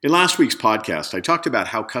In last week's podcast, I talked about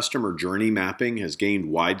how customer journey mapping has gained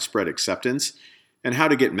widespread acceptance and how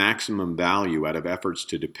to get maximum value out of efforts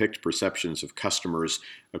to depict perceptions of customers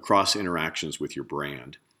across interactions with your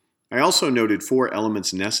brand. I also noted 4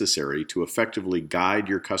 elements necessary to effectively guide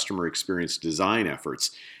your customer experience design efforts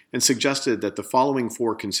and suggested that the following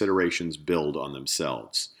 4 considerations build on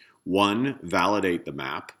themselves. 1. Validate the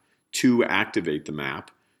map. 2. Activate the map.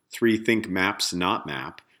 3. Think maps, not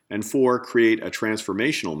map. And 4, create a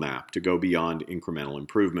transformational map to go beyond incremental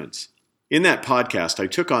improvements. In that podcast, I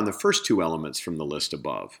took on the first 2 elements from the list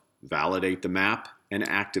above, validate the map and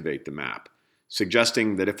activate the map,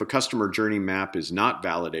 suggesting that if a customer journey map is not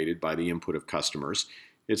validated by the input of customers,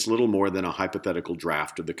 it's little more than a hypothetical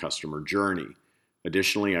draft of the customer journey.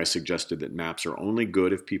 Additionally, I suggested that maps are only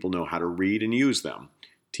good if people know how to read and use them.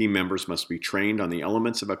 Team members must be trained on the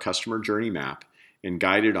elements of a customer journey map and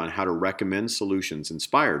guided on how to recommend solutions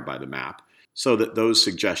inspired by the map so that those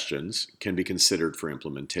suggestions can be considered for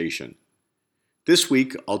implementation. This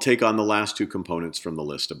week, I'll take on the last 2 components from the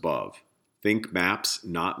list above. Think maps,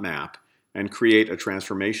 not map, and create a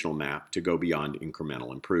transformational map to go beyond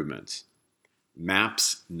incremental improvements.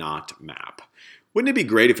 Maps, not map. Wouldn't it be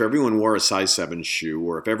great if everyone wore a size 7 shoe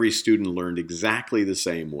or if every student learned exactly the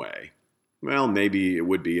same way? Well, maybe it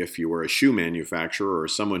would be if you were a shoe manufacturer or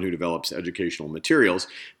someone who develops educational materials,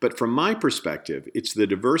 but from my perspective, it's the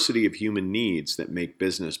diversity of human needs that make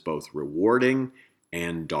business both rewarding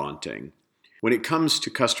and daunting. When it comes to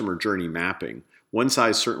customer journey mapping, one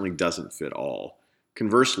size certainly doesn't fit all.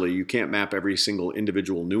 Conversely, you can't map every single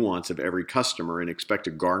individual nuance of every customer and expect to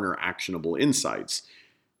garner actionable insights.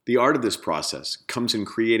 The art of this process comes in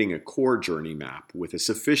creating a core journey map with a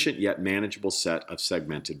sufficient yet manageable set of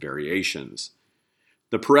segmented variations.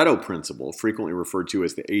 The Pareto principle, frequently referred to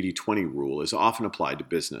as the 80-20 rule, is often applied to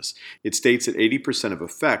business. It states that 80% of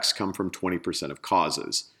effects come from 20% of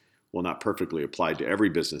causes. While not perfectly applied to every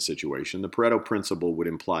business situation, the Pareto principle would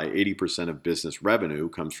imply 80% of business revenue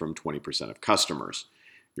comes from 20% of customers.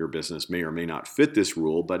 Your business may or may not fit this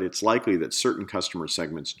rule, but it's likely that certain customer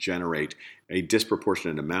segments generate a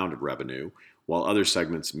disproportionate amount of revenue, while other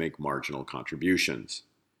segments make marginal contributions.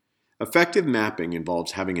 Effective mapping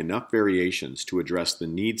involves having enough variations to address the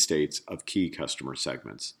need states of key customer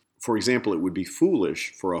segments. For example, it would be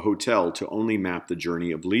foolish for a hotel to only map the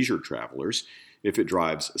journey of leisure travelers if it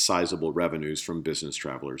drives sizable revenues from business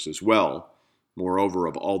travelers as well. Moreover,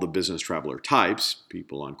 of all the business traveler types,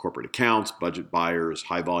 people on corporate accounts, budget buyers,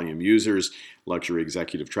 high-volume users, luxury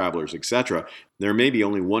executive travelers, etc., there may be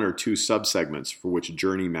only 1 or 2 subsegments for which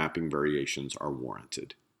journey mapping variations are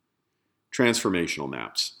warranted. Transformational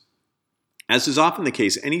maps. As is often the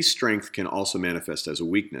case, any strength can also manifest as a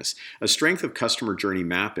weakness. A strength of customer journey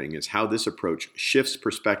mapping is how this approach shifts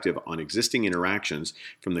perspective on existing interactions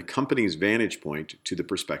from the company's vantage point to the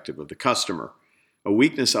perspective of the customer. A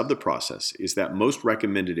weakness of the process is that most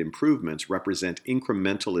recommended improvements represent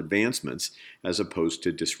incremental advancements as opposed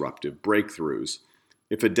to disruptive breakthroughs.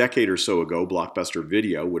 If a decade or so ago Blockbuster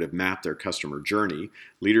Video would have mapped their customer journey,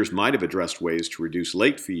 leaders might have addressed ways to reduce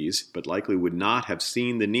late fees, but likely would not have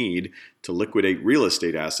seen the need to liquidate real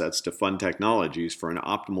estate assets to fund technologies for an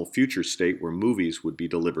optimal future state where movies would be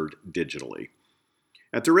delivered digitally.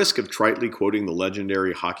 At the risk of tritely quoting the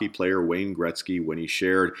legendary hockey player Wayne Gretzky when he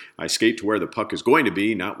shared, "I skate to where the puck is going to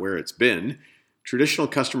be, not where it's been," traditional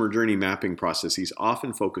customer journey mapping processes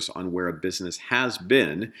often focus on where a business has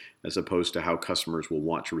been as opposed to how customers will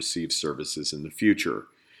want to receive services in the future.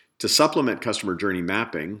 To supplement customer journey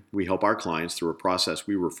mapping, we help our clients through a process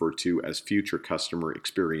we refer to as future customer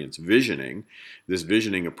experience visioning. This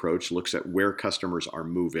visioning approach looks at where customers are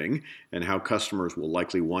moving and how customers will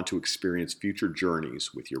likely want to experience future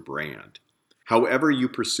journeys with your brand. However you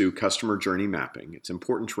pursue customer journey mapping, it's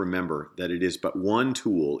important to remember that it is but one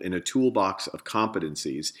tool in a toolbox of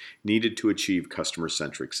competencies needed to achieve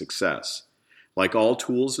customer-centric success. Like all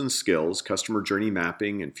tools and skills, customer journey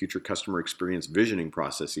mapping and future customer experience visioning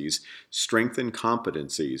processes strengthen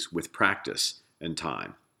competencies with practice and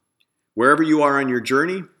time. Wherever you are on your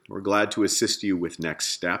journey, we're glad to assist you with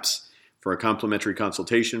next steps. For a complimentary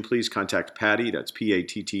consultation, please contact Patty, that's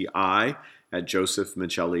Patti, at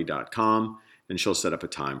josephmichelli.com, and she'll set up a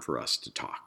time for us to talk.